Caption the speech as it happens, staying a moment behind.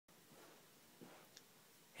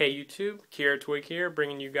Hey YouTube, Kira Twig here,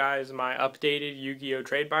 bringing you guys my updated Yu-Gi-Oh!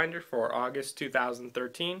 Trade binder for August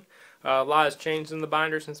 2013. A lot has changed in the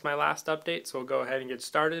binder since my last update, so we'll go ahead and get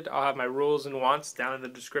started. I'll have my rules and wants down in the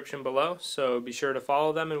description below, so be sure to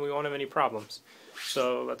follow them and we won't have any problems.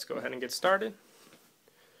 So let's go ahead and get started.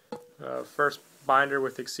 First binder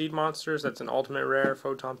with Exceed Monsters, that's an Ultimate Rare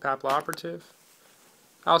Photon Papla Operative.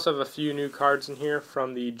 I also have a few new cards in here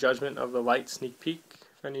from the Judgment of the Light sneak peek,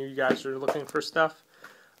 if any of you guys are looking for stuff.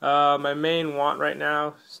 My main want right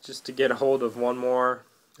now is just to get a hold of one more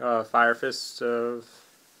Fire Fist of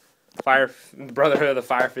Brotherhood of the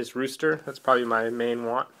Fire Fist Rooster. That's probably my main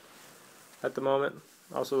want at the moment.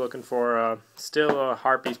 Also looking for still a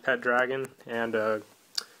Harpy's Pet Dragon and a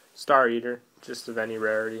Star Eater, just of any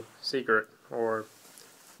rarity, secret or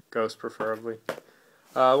ghost preferably.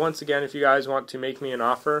 Once again, if you guys want to make me an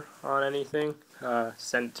offer on anything,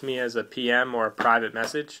 send it to me as a PM or a private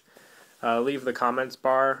message. Leave the comments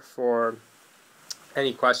bar for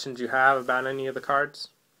any questions you have about any of the cards.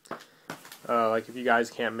 Like if you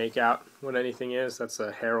guys can't make out what anything is, that's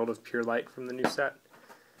a Herald of Pure Light from the new set.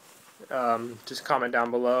 Just comment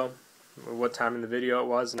down below what time in the video it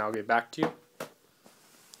was and I'll get back to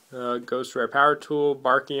you. Ghost Rare Power Tool,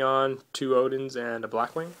 Barkion, 2 Odins, and a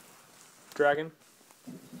Blackwing Dragon.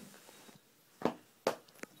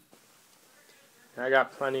 I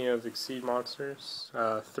got plenty of Exceed Monsters,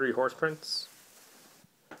 3 Horse Prints,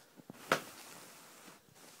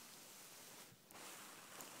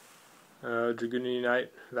 Dragoon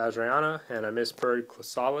Knight Vajrayana, and a Mistbird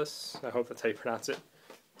Chrysalis. I hope that's how you pronounce it.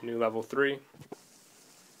 New level 3.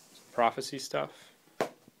 Some prophecy stuff. A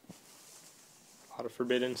lot of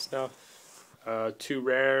forbidden stuff. 2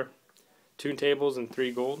 rare Tune Tables and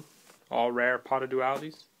 3 gold. All rare Pot of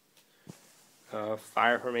Dualities.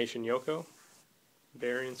 Fire Formation Yoko.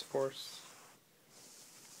 Variance Force.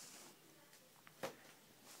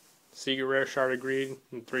 Secret Rare Shard of Greed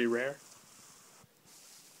and 3 rare.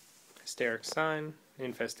 Hysteric Sign,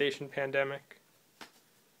 Infestation Pandemic.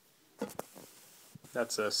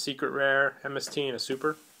 That's a Secret Rare MST and a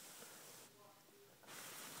Super.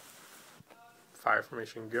 Fire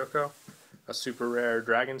Formation Gyoko. A Super Rare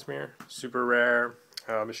Dragon's Mirror. Super Rare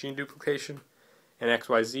Machine Duplication. An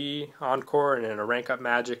XYZ Encore and then a Rank Up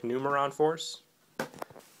Magic Numeron Force.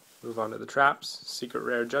 Move on to the traps. Secret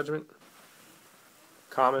Rare Judgment.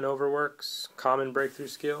 Common Overworks. Common Breakthrough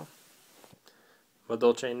Skill.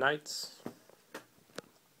 Madolce Knights.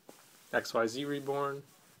 XYZ Reborn.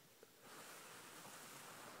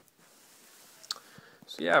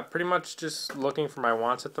 So yeah, pretty much just looking for my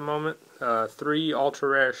wants at the moment. 3 Ultra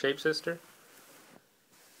Rare Shapeshifter.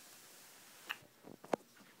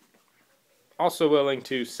 Also willing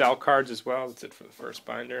to sell cards as well. That's it for the first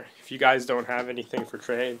binder. If you guys don't have anything for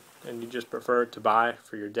trade and you just prefer to buy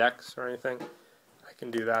for your decks or anything, I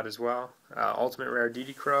can do that as well. Ultimate Rare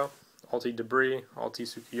DD Crow, Ulti Debris, Ulti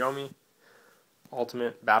Tsukuyomi,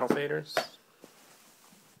 Ultimate Battle Faders,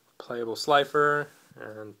 Playable Slifer,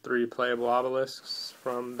 and 3 Playable Obelisks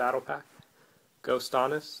from Battle Pack. Ghost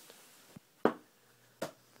Honest.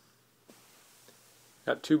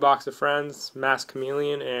 Got 2 Box of Friends, Masked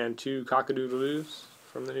Chameleon, and 2 Cockadoodledoos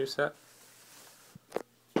from the new set.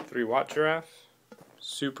 3 Watt Giraffe,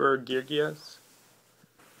 Super Yugioh,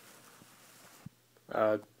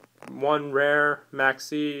 1 Rare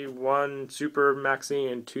Maxi, 1 Super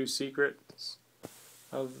Maxi, and 2 secrets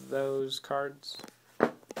of those cards.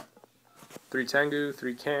 3 Tengu,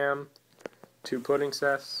 3 Cam, 2 Pudding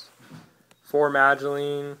Cess, 4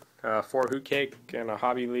 Mageline, 4 Hoot Cake, and a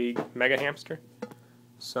Hobby League Mega Hamster.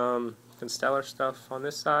 Some Constellar stuff on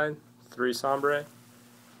this side, 3 Sombre,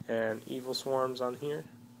 and Evil Swarms on here,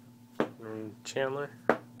 and Chandler.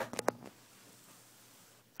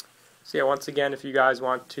 So yeah, once again, if you guys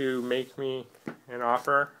want to make me an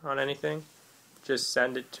offer on anything, just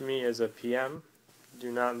send it to me as a PM.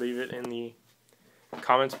 Do not leave it in the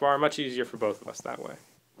comments bar. Much easier for both of us that way.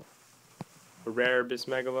 A Rare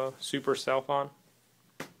Bismegalo, Super Selfon.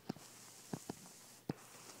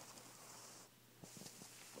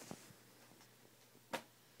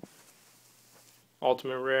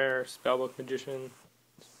 Ultimate Rare, Spellbook Magician,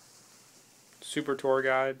 Super Tour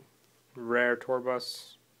Guide, Rare Tour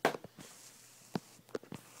Bus,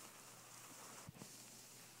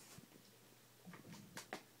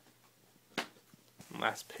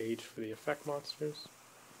 last page for the effect monsters,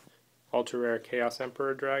 Ultra Rare Chaos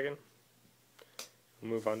Emperor Dragon.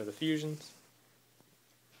 We'll move on to the fusions.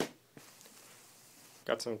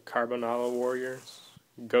 Got some Carbonala Warriors,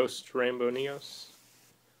 Ghost Rainbow Neos,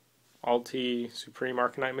 Ulti Supreme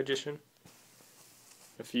Arcanite Magician,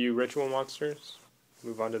 a few Ritual Monsters,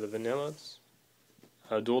 move on to the Vanillas,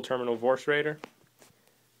 a Dual Terminal Vorse Raider,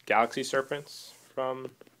 Galaxy Serpents from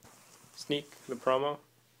Sneak, the promo.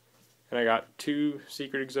 And I got 2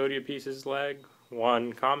 Secret Exodia pieces leg,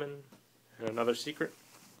 1 common, and another secret.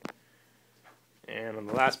 And on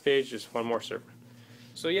the last page, just 1 more serpent.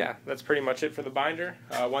 So yeah, that's pretty much it for the binder.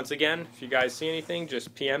 Once again, if you guys see anything,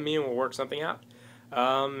 just PM me and we'll work something out.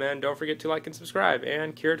 And don't forget to like and subscribe.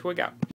 And Kira Twig out.